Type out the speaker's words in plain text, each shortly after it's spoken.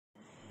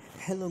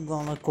Hello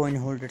Gala coin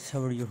holders,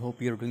 how are you?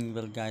 Hope you're doing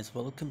well, guys.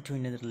 Welcome to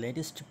another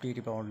latest update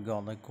about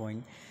Gala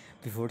coin.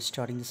 Before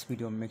starting this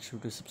video, make sure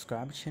to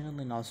subscribe channel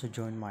and also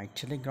join my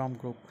Telegram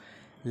group.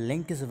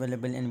 Link is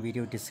available in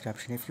video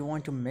description. If you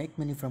want to make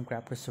money from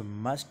crypto, so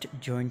must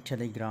join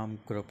Telegram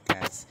group,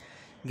 guys.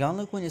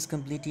 Gala coin is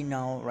completely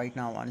right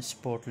now on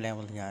sport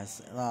level,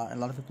 guys. A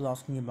lot of people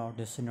asking about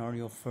the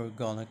scenario for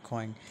Gala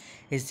coin.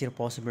 Is there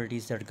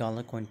possibilities that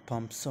Gala coin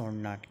pumps or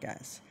not,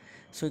 guys?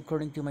 So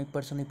according to my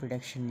personal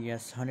prediction,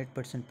 yes,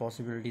 100%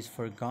 possibilities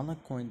for Gala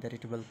coin that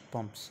it will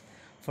pumps.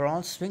 For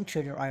all swing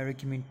trader, I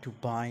recommend to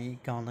buy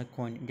Gala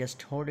coin.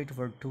 Just hold it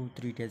for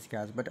 2-3 days,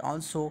 guys. But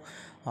also,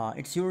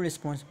 it's your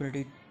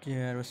responsibility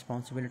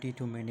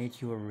to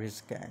manage your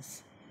risk,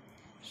 guys.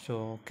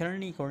 So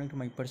currently, according to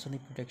my personal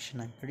prediction,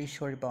 I'm pretty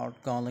sure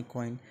about Gala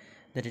coin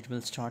that it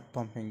will start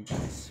pumping,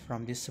 guys,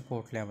 from this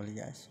support level,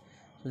 guys.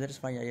 So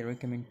that's why I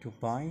recommend to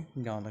buy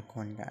Gala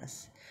coin,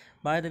 guys.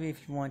 By the way,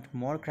 if you want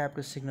more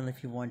crypto signal,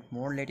 if you want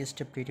more latest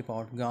update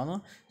about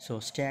Gala, so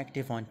stay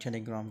active on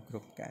Telegram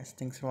group, guys.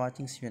 Thanks for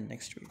watching. See you in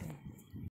next video.